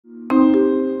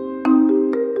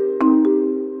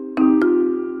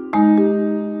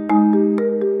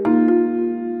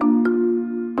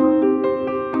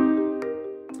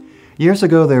Years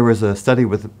ago, there was a study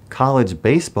with college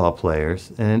baseball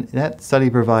players, and that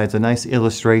study provides a nice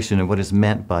illustration of what is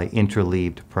meant by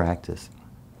interleaved practice.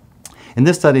 In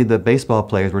this study, the baseball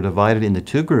players were divided into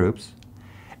two groups,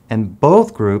 and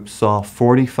both groups saw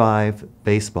 45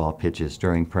 baseball pitches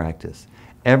during practice.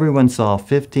 Everyone saw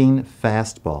 15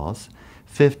 fastballs,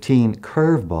 15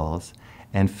 curveballs,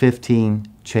 and 15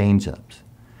 changeups.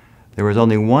 There was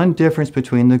only one difference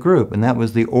between the group, and that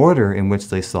was the order in which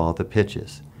they saw the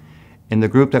pitches. In the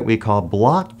group that we call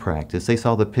blocked practice, they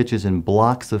saw the pitches in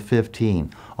blocks of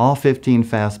 15, all 15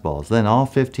 fastballs, then all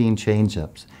 15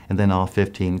 changeups, and then all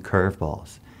 15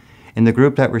 curveballs. In the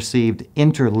group that received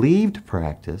interleaved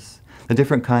practice, the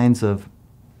different kinds of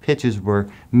pitches were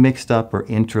mixed up or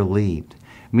interleaved,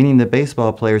 meaning the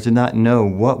baseball players did not know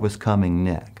what was coming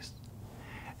next.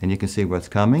 And you can see what's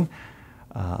coming.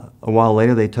 A while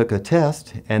later, they took a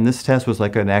test, and this test was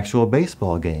like an actual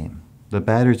baseball game. The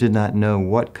batters did not know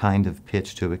what kind of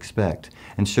pitch to expect.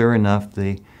 And sure enough,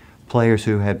 the players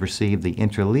who had received the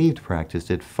interleaved practice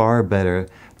did far better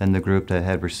than the group that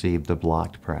had received the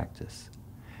blocked practice.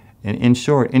 And in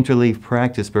short, interleaved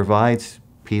practice provides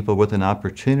people with an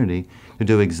opportunity to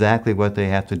do exactly what they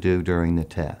have to do during the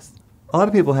test. A lot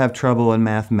of people have trouble in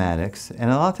mathematics,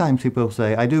 and a lot of times people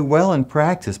say, I do well in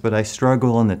practice, but I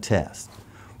struggle on the test.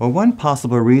 Well, one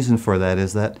possible reason for that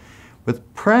is that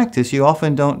with practice, you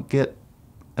often don't get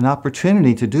an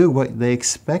opportunity to do what they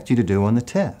expect you to do on the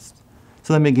test.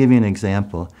 So let me give you an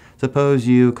example. Suppose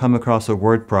you come across a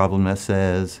word problem that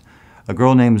says, a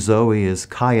girl named Zoe is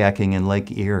kayaking in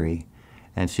Lake Erie,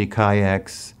 and she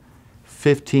kayaks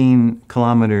 15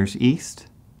 kilometers east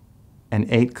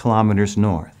and 8 kilometers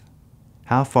north.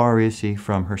 How far is she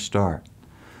from her start?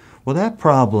 Well, that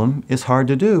problem is hard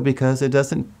to do because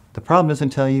the problem doesn't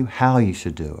tell you how you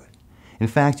should do it. In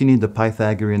fact, you need the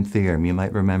Pythagorean theorem. You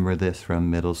might remember this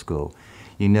from middle school.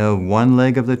 You know one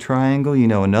leg of the triangle, you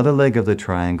know another leg of the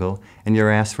triangle, and you're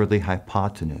asked for the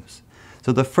hypotenuse.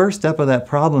 So the first step of that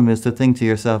problem is to think to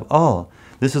yourself, oh,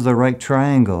 this is the right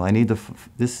triangle.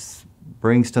 This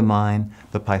brings to mind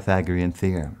the Pythagorean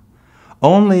theorem.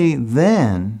 Only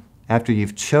then, after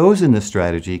you've chosen the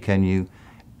strategy, can you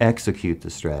execute the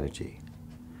strategy.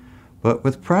 But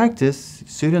with practice,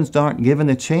 students aren't given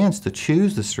a chance to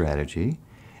choose the strategy.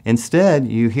 Instead,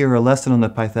 you hear a lesson on the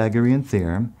Pythagorean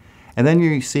theorem, and then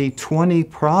you see 20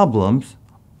 problems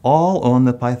all on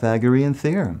the Pythagorean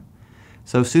theorem.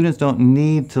 So students don't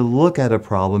need to look at a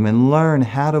problem and learn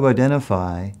how to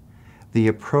identify the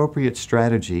appropriate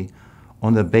strategy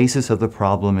on the basis of the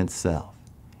problem itself.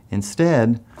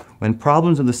 Instead, when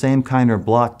problems of the same kind are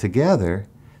blocked together,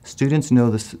 students know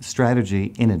the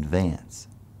strategy in advance.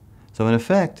 So in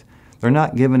effect, they're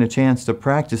not given a chance to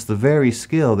practice the very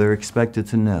skill they're expected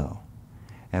to know.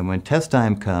 And when test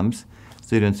time comes,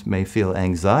 students may feel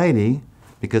anxiety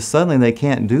because suddenly they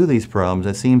can't do these problems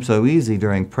that seem so easy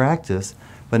during practice,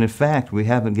 but in fact, we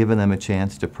haven't given them a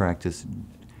chance to practice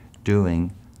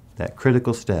doing that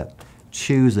critical step,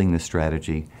 choosing the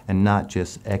strategy and not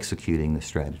just executing the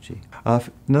strategy.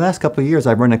 In the last couple of years,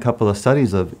 I've run a couple of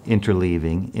studies of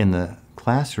interleaving in the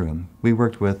classroom. We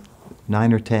worked with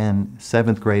 9 or 10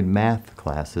 7th grade math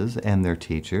classes and their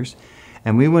teachers,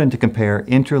 and we wanted to compare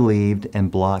interleaved and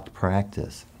blocked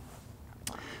practice.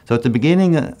 So at the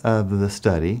beginning of the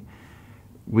study,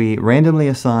 we randomly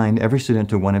assigned every student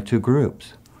to one of two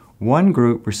groups. One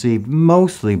group received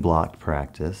mostly blocked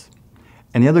practice,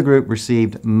 and the other group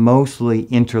received mostly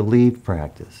interleaved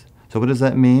practice. So what does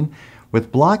that mean?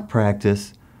 With blocked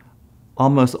practice,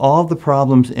 almost all of the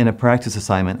problems in a practice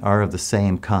assignment are of the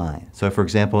same kind. So for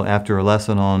example, after a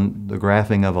lesson on the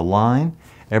graphing of a line,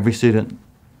 every student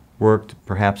worked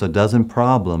perhaps a dozen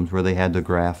problems where they had to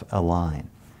graph a line.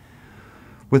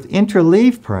 With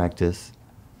interleaved practice,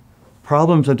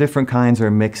 problems of different kinds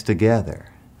are mixed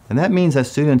together. And that means that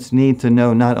students need to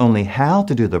know not only how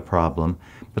to do the problem,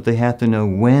 but they have to know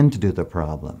when to do the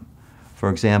problem. For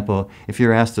example, if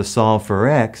you're asked to solve for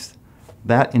x,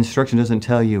 that instruction doesn't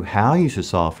tell you how you should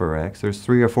solve for x. There's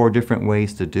 3 or 4 different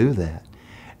ways to do that.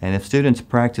 And if students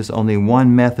practice only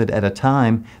one method at a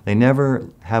time, they never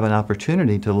have an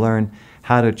opportunity to learn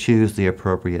how to choose the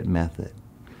appropriate method.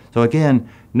 So again,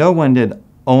 no one did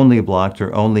only blocked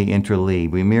or only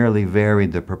interleaved. We merely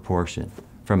varied the proportion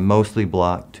from mostly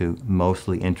blocked to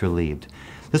mostly interleaved.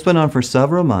 This went on for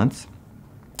several months.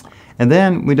 And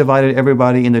then we divided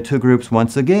everybody into two groups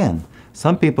once again.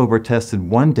 Some people were tested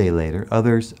 1 day later,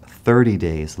 others 30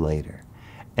 days later.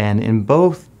 And in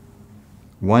both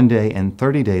 1 day and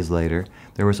 30 days later,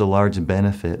 there was a large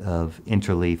benefit of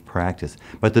interleaved practice.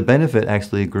 But the benefit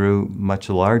actually grew much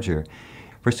larger.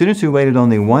 For students who waited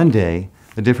only 1 day,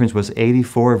 the difference was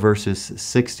 84 versus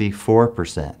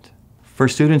 64%. For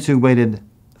students who waited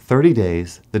 30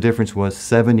 days, the difference was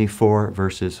 74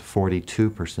 versus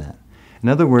 42%. In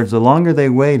other words, the longer they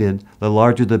waited, the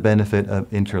larger the benefit of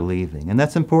interleaving. And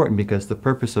that's important because the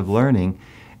purpose of learning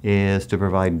is to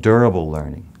provide durable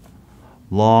learning,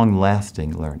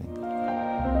 long-lasting learning.